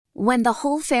When the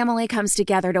whole family comes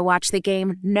together to watch the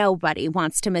game, nobody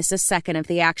wants to miss a second of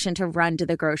the action to run to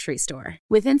the grocery store.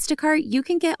 With Instacart, you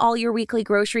can get all your weekly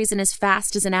groceries in as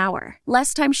fast as an hour.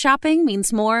 Less time shopping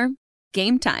means more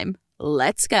game time.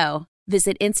 Let's go.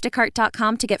 Visit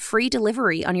instacart.com to get free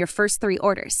delivery on your first 3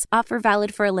 orders. Offer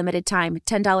valid for a limited time.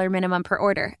 $10 minimum per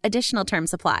order. Additional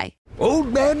terms apply.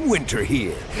 Old Man Winter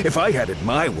here. If I had it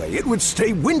my way, it would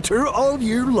stay winter all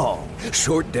year long.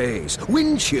 Short days,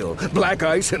 wind chill, black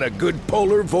ice, and a good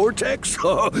polar vortex.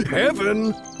 Oh,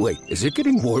 heaven. Wait, is it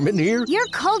getting warm in here? Your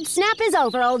cold snap is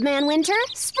over, Old Man Winter.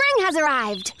 Spring has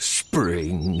arrived.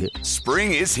 Spring.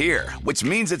 Spring is here, which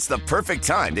means it's the perfect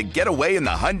time to get away in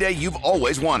the Hyundai you've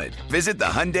always wanted. Visit the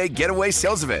Hyundai Getaway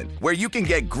Sales Event, where you can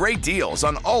get great deals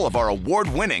on all of our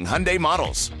award-winning Hyundai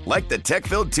models, like the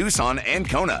tech-filled Tucson and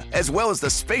Kona, as well as the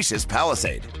spacious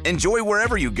Palisade. Enjoy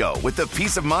wherever you go with the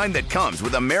peace of mind that comes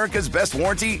with America's best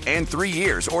warranty and 3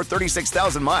 years or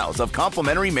 36,000 miles of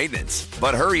complimentary maintenance.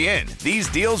 But hurry in, these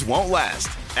deals won't last.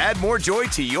 Add more joy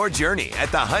to your journey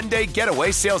at the Hyundai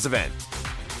Getaway Sales Event.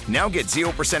 Now get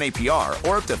 0% APR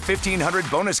or up to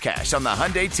 $1,500 bonus cash on the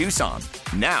Hyundai Tucson.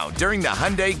 Now, during the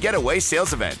Hyundai Getaway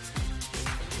Sales Event.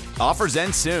 Offers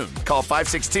end soon. Call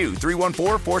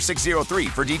 562-314-4603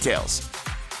 for details.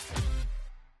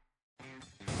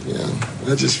 Yeah,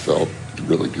 I just felt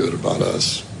really good about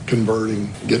us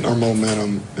converting, getting our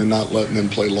momentum, and not letting them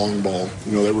play long ball.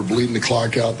 You know, they were bleeding the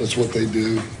clock out. That's what they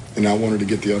do. And I wanted to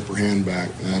get the upper hand back.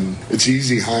 And it's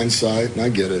easy hindsight, and I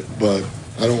get it, but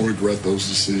I don't regret those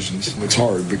decisions. It's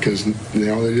hard because, we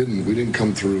didn't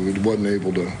come through. It wasn't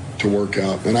able to work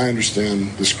out. And I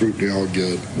understand the scrutiny I'll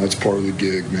get. That's part of the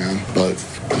gig, man. But it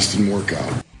just didn't work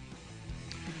out.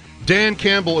 Dan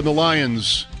Campbell and the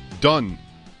Lions done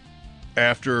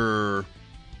after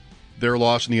their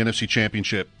loss in the NFC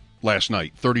Championship last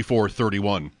night,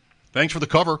 34-31. Thanks for the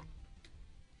cover.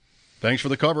 They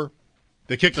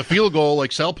kicked a field goal,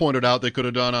 like Sal pointed out, they could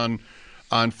have done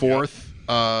on fourth.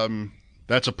 Yep.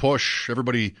 That's a push.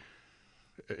 Nobody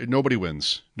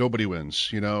wins.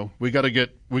 You know, we got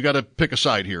to pick a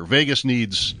side here. Vegas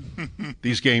needs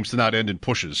these games to not end in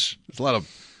pushes. There's a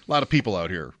lot of people out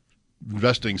here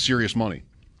investing serious money.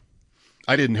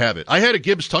 I didn't have it. I had a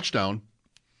Gibbs touchdown,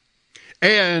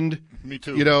 and me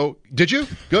too. You know, did you?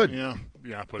 Good. Yeah,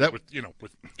 but with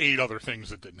 8 other things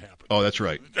that didn't happen. Oh, that's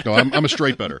right. No, I'm a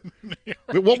straight bettor.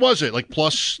 Right. What was it? Like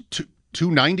plus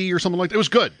 290 or something like that? It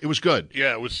was good.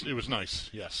 Yeah, it was nice.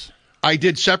 Yes. I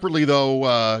did separately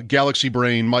though. Galaxy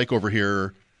Brain Mike over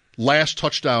here. Last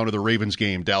touchdown of the Ravens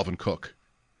game, Dalvin Cook,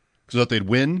 because I thought they'd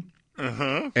win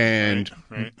and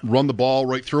run the ball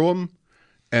right through them,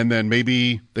 and then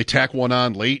maybe they tack one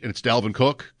on late and it's Dalvin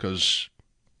Cook because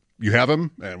you have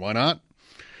him and why not?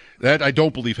 That I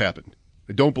don't believe happened.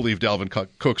 I don't believe Dalvin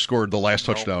Cook scored the last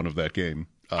touchdown of that game.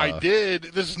 I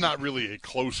did. This is not really a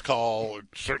close call.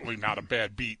 Certainly not a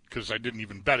bad beat because I didn't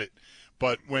even bet it.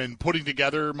 But when putting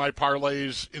together my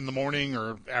parlays in the morning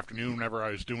or afternoon, whenever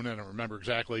I was doing it, I don't remember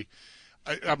exactly,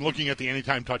 I'm looking at the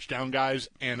anytime touchdown guys,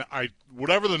 and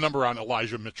whatever the number on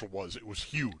Elijah Mitchell was, it was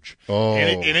huge. Oh.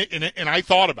 And I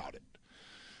thought about it.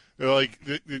 Like,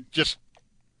 it just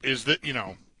is that,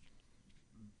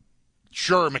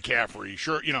 sure, McCaffrey,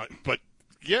 sure, but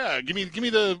yeah, give me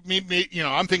the,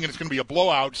 I'm thinking it's going to be a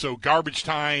blowout, so garbage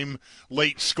time,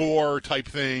 late score type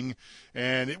thing,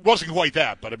 and it wasn't quite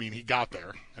that, but I mean, he got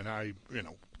there, and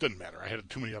didn't matter. I had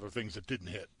too many other things that didn't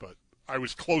hit, but I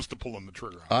was close to pulling the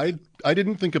trigger on it. I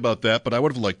didn't think about that, but I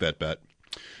would have liked that bet.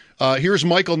 Here's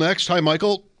Michael next. Hi,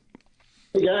 Michael.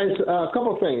 Hey guys, a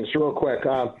couple of things real quick.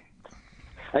 I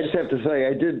just have to say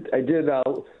I did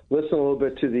listen a little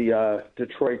bit to the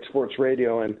Detroit sports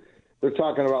radio, and they're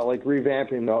talking about like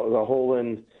revamping the whole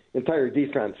entire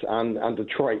defense on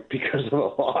Detroit because of the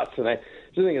loss, and I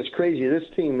just think it's crazy. This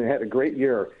team had a great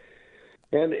year,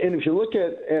 and if you look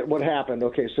at what happened,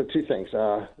 okay, so 2 things: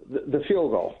 the field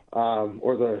goal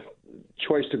or the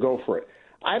choice to go for it.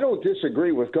 I don't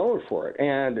disagree with going for it,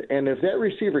 and if that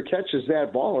receiver catches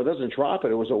that ball and doesn't drop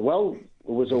it, it was a well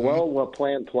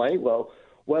planned play, well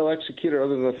executed.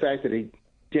 Other than the fact that he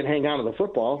didn't hang on to the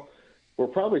football, we're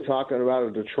probably talking about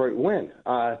a Detroit win.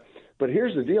 But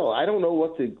here's the deal: I don't know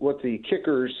what the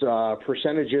kicker's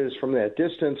percentage is from that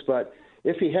distance, but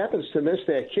if he happens to miss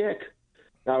that kick,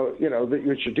 now what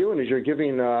you're doing is you're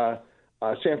giving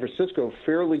San Francisco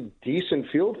fairly decent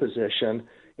field position,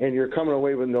 and you're coming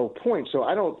away with no points. So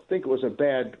I don't think it was a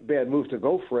bad move to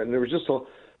go for it. And there was just so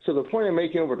the point I'm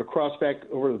making over the crossback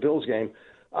over the Bills game,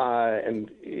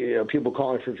 and people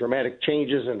calling for dramatic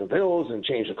changes in the Bills and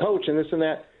change the coach and this and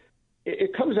that.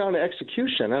 it comes down to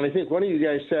execution. And I think one of you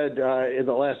guys said in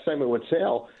the last segment with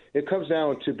Sale, it comes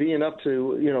down to being up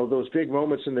to, those big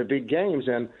moments in the big games.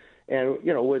 And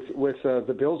with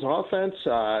the Bills offense,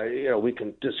 we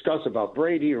can discuss about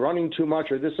Brady running too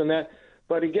much or this and that.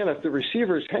 But again, if the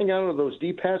receivers hang on to those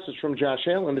deep passes from Josh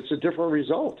Allen, it's a different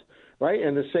result, right?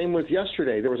 And the same with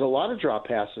yesterday. There was a lot of drop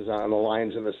passes on the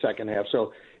Lions in the second half.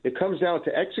 So it comes down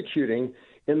to executing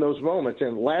in those moments.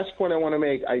 And last point I want to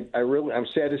make, I'm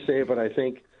sad to say it, but I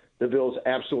think the Bills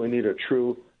absolutely need a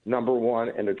true number one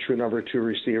and a true number two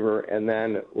receiver, and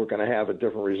then we're going to have a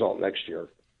different result next year.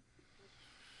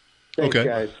 Thanks,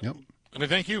 guys. Yep. And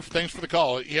thank you. Thanks for the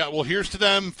call. Yeah, well, here's to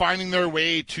them finding their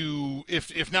way to,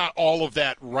 if not all of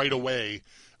that right away,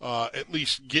 at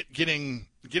least getting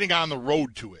on the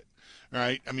road to it.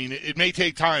 Right? I mean, it may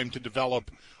take time to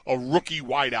develop a rookie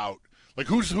wideout. Like,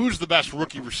 who's the best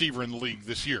rookie receiver in the league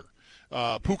this year?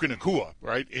 Puka Nacua,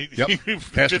 right? Yep.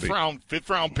 fifth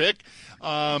round pick.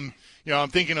 I'm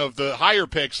thinking of the higher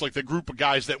picks, like the group of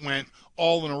guys that went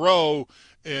all in a row,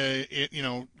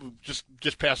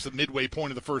 just past the midway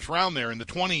point of the first round there in the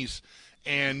 20s.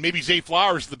 And maybe Zay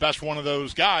Flowers is the best one of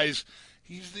those guys.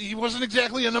 He wasn't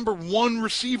exactly a number one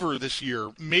receiver this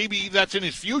year. Maybe that's in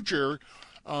his future.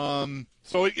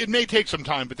 So it may take some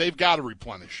time, but they've got to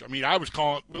replenish. I mean,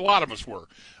 a lot of us were.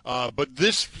 But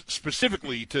this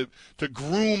specifically, to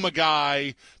groom a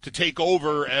guy to take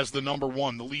over as the number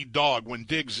one, the lead dog, when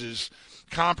Diggs is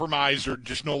compromised or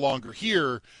just no longer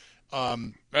here,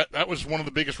 that was one of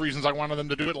the biggest reasons I wanted them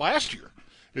to do it last year.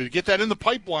 To get that in the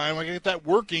pipeline, I get that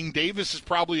working. Davis is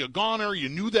probably a goner. You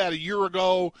knew that a year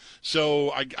ago.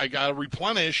 So I got to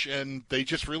replenish, and they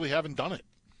just really haven't done it.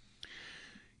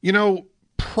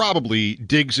 Probably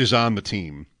Diggs is on the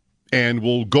team and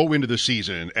will go into the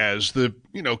season as the,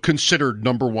 considered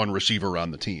number one receiver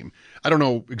on the team. I don't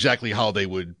know exactly how they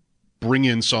would bring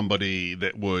in somebody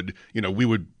that would, we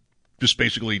would just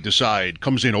basically decide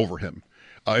comes in over him.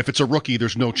 If it's a rookie,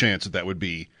 there's no chance that would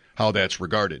be how that's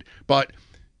regarded. But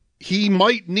he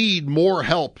might need more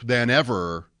help than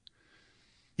ever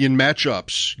in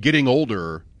matchups getting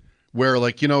older where,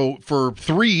 for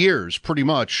 3 years, pretty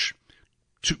much,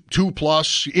 two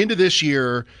plus into this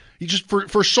year, he just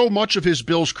for so much of his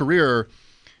Bills career,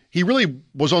 he really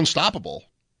was unstoppable.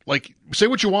 Like, say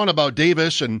what you want about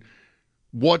Davis and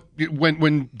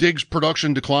when Diggs'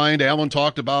 production declined, Allen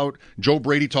talked about, Joe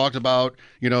Brady talked about,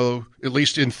 at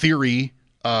least in theory,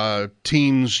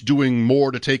 teams doing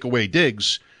more to take away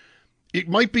Diggs. It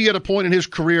might be at a point in his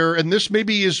career, and this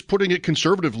maybe is putting it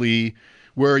conservatively,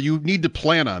 where you need to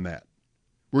plan on that.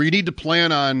 Where you need to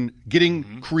plan on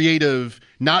getting creative,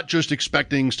 not just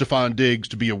expecting Stephon Diggs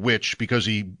to be a witch because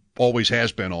he always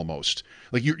has been almost.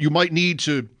 Like you might need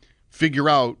to figure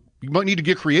out, you might need to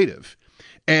get creative.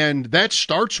 And that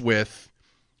starts with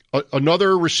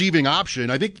another receiving option.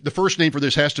 I think the first name for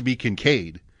this has to be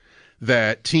Kincaid,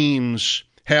 that teams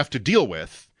have to deal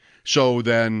with. So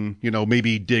then,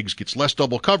 maybe Diggs gets less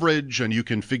double coverage and you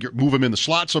can move him in the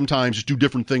slot sometimes, just do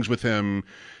different things with him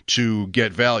to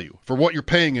get value. For what you're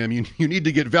paying him, you need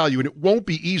to get value, and it won't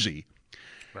be easy.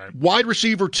 Right. Wide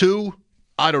receiver 2,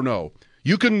 I don't know.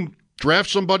 You can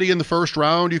draft somebody in the first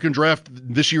round. You can draft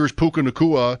this year's Puka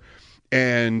Nacua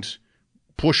and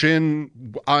push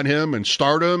in on him and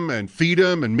start him and feed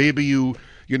him, and maybe you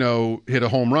hit a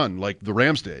home run like the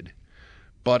Rams did.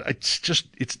 But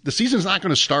the season's not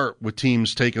going to start with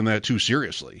teams taking that too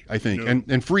seriously, I think. No.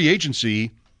 And free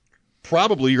agency,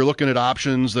 probably you're looking at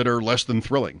options that are less than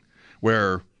thrilling,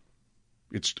 where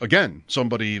it's, again,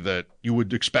 somebody that you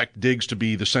would expect Diggs to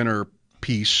be the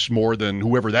centerpiece more than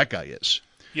whoever that guy is.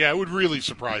 Yeah, it would really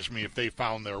surprise me if they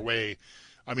found their way.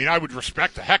 I mean, I would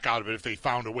respect the heck out of it if they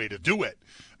found a way to do it.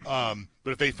 But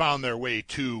if they found their way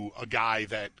to a guy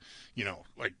that,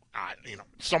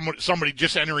 somebody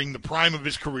just entering the prime of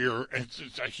his career,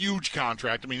 it's a huge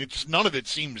contract. I mean, none of it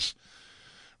seems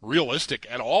realistic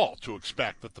at all to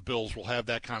expect that the Bills will have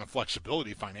that kind of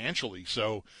flexibility financially.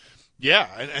 So,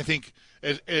 yeah, I think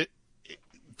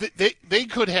they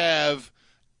could have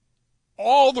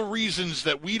all the reasons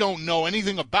that we don't know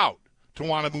anything about to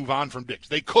want to move on from Diggs.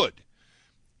 They could,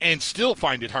 and still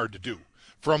find it hard to do.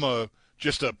 From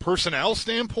just a personnel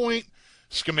standpoint,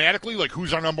 schematically, like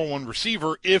who's our number one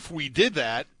receiver if we did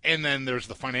that, and then there's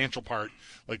the financial part.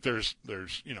 Like there's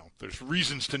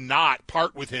reasons to not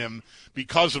part with him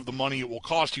because of the money it will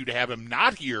cost you to have him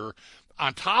not here,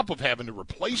 on top of having to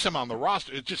replace him on the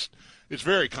roster. It's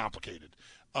very complicated.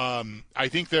 I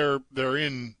think they're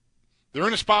in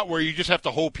a spot where you just have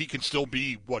to hope he can still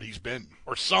be what he's been,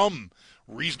 or some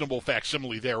reasonable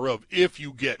facsimile thereof, if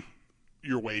you get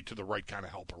your way to the right kind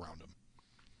of help around him.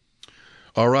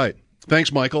 All right.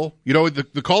 Thanks, Michael. You know,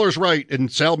 the caller's right,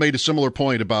 and Sal made a similar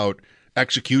point about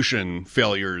execution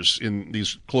failures in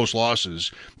these close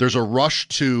losses. There's a rush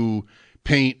to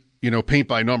paint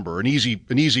by number, an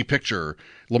easy picture.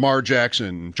 Lamar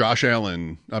Jackson, Josh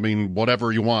Allen, I mean,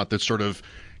 whatever you want. That's sort of,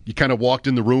 you kind of walked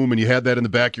in the room and you had that in the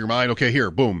back of your mind. Okay,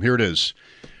 here, boom, here it is.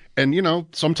 And,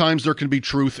 sometimes there can be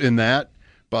truth in that,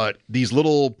 but these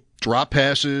little drop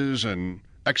passes and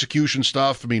execution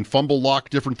stuff, I mean, fumble luck,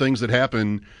 different things that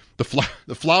happen.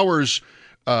 The Flowers,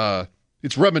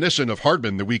 it's reminiscent of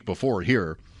Hardman the week before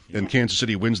here, and Kansas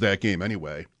City wins that game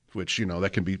anyway, which,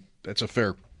 that's a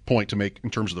fair point to make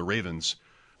in terms of the Ravens,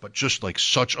 but just like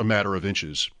such a matter of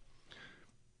inches.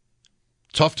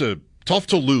 Tough to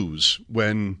lose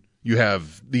when you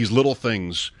have these little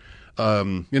things,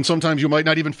 and sometimes you might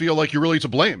not even feel like you're really to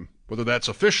blame, whether that's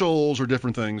officials or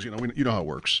different things. You know how it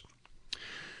works.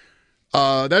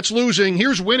 That's losing.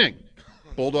 Here's winning.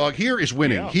 Bulldog, here is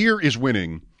winning. Yeah. Here is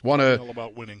winning. All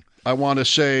about winning. I want to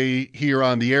say here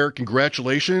on the air,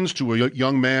 congratulations to a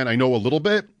young man I know a little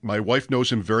bit. My wife knows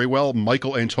him very well,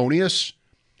 Michael Antonius,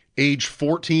 age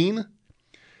 14,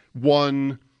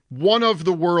 won one of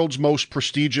the world's most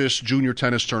prestigious junior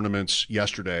tennis tournaments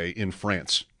yesterday in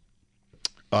France.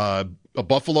 A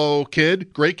Buffalo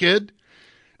kid, great kid,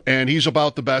 and he's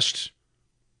about the best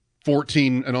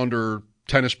 14 and under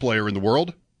tennis player in the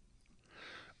world.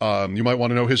 You might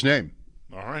want to know his name.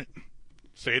 All right.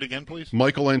 Say it again, please.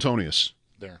 Michael Antonius.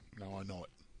 There. Now I know it.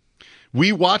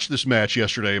 We watched this match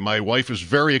yesterday. My wife is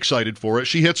very excited for it.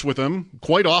 She hits with him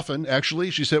quite often, actually.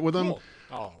 She's hit with him.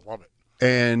 Oh, love it.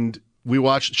 And we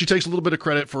watched. She takes a little bit of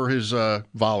credit for his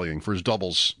volleying, for his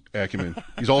doubles acumen.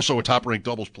 He's also a top-ranked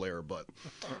doubles player, but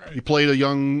right. He played a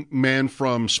young man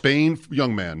from Spain.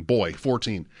 Young man, boy,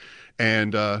 14.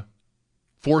 And 4'6",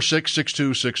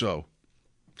 6'2", 6'0".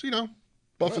 So,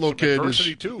 Buffalo kid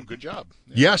diversity too. Good job.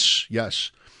 Yeah.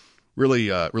 Yes. Really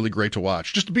great to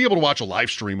watch. Just to be able to watch a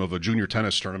live stream of a junior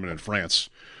tennis tournament in France,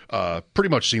 pretty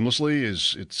much seamlessly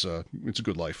it's a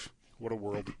good life. What a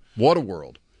world. What a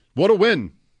world. What a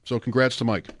win. So congrats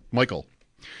to Michael.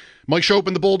 Mike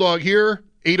Chopin, the Bulldog here.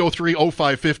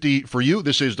 803-0550 for you.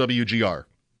 This is WGR.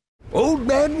 Old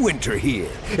Man Winter here.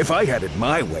 If I had it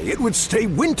my way, it would stay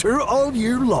winter all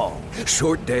year long.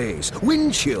 Short days,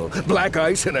 wind chill, black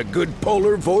ice, and a good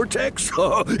polar vortex.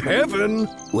 Oh, heaven.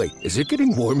 Wait, is it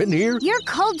getting warm in here? Your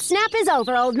cold snap is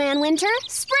over, Old Man Winter.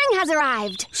 Spring has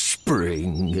arrived.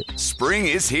 Spring. Spring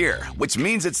is here, which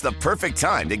means it's the perfect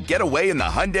time to get away in the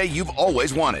Hyundai you've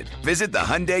always wanted. Visit the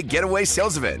Hyundai Getaway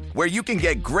Sales Event, where you can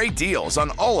get great deals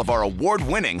on all of our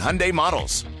award-winning Hyundai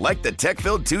models, like the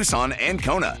tech-filled Tucson and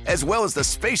Kona, as well as the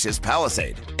spacious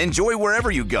Palisade. Enjoy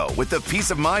wherever you go with the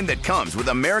peace of mind that comes with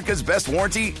America's best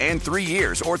warranty and 3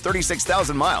 years or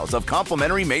 36,000 miles of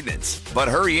complimentary maintenance. But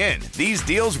hurry in, these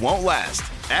deals won't last.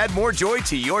 Add more joy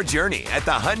to your journey at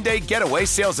the Hyundai Getaway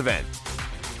Sales Event.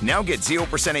 Now get 0%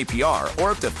 APR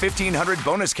or up to $1,500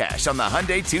 bonus cash on the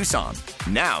Hyundai Tucson.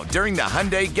 Now, during the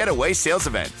Hyundai Getaway Sales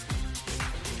Event.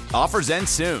 Offers end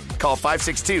soon. Call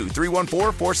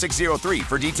 562-314-4603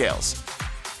 for details.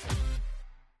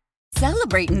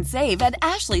 Celebrate and save at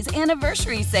Ashley's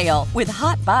Anniversary Sale. With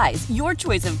Hot Buys, your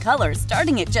choice of colors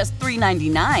starting at just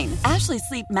 $3.99. Ashley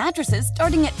Sleep mattresses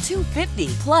starting at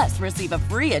 $2.50. Plus, receive a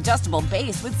free adjustable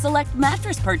base with select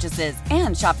mattress purchases.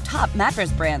 And shop top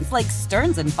mattress brands like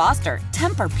Stearns & Foster,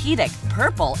 Tempur-Pedic,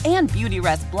 Purple, and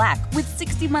Beautyrest Black with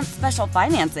 60-month special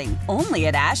financing. Only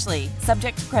at Ashley.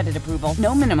 Subject to credit approval.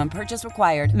 No minimum purchase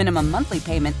required. Minimum monthly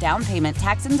payment, down payment,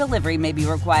 tax, and delivery may be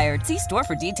required. See store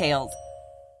for details.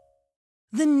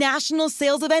 The national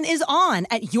sales event is on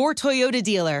at your Toyota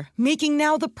dealer, making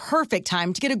now the perfect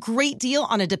time to get a great deal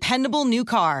on a dependable new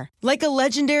car. Like a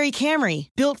legendary Camry,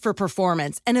 built for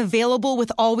performance and available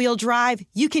with all-wheel drive,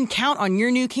 you can count on your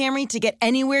new Camry to get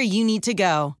anywhere you need to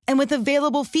go. And with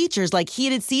available features like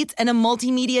heated seats and a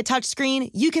multimedia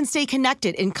touchscreen, you can stay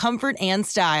connected in comfort and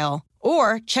style.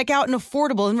 Or check out an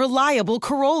affordable and reliable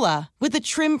Corolla with a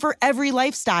trim for every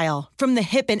lifestyle. From the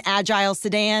hip and agile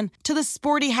sedan to the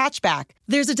sporty hatchback,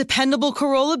 there's a dependable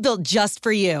Corolla built just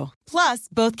for you. Plus,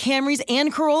 both Camrys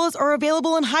and Corollas are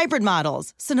available in hybrid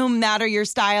models, so no matter your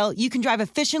style, you can drive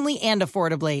efficiently and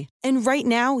affordably. And right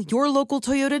now, your local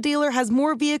Toyota dealer has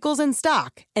more vehicles in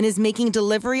stock and is making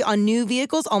delivery on new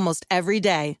vehicles almost every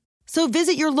day. So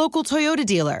visit your local Toyota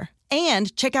dealer.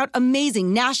 And check out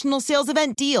amazing national sales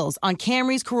event deals on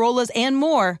Camrys, Corollas, and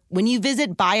more when you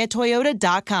visit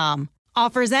buyatoyota.com.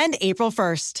 Offers end April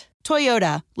 1st.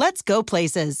 Toyota, let's go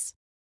places.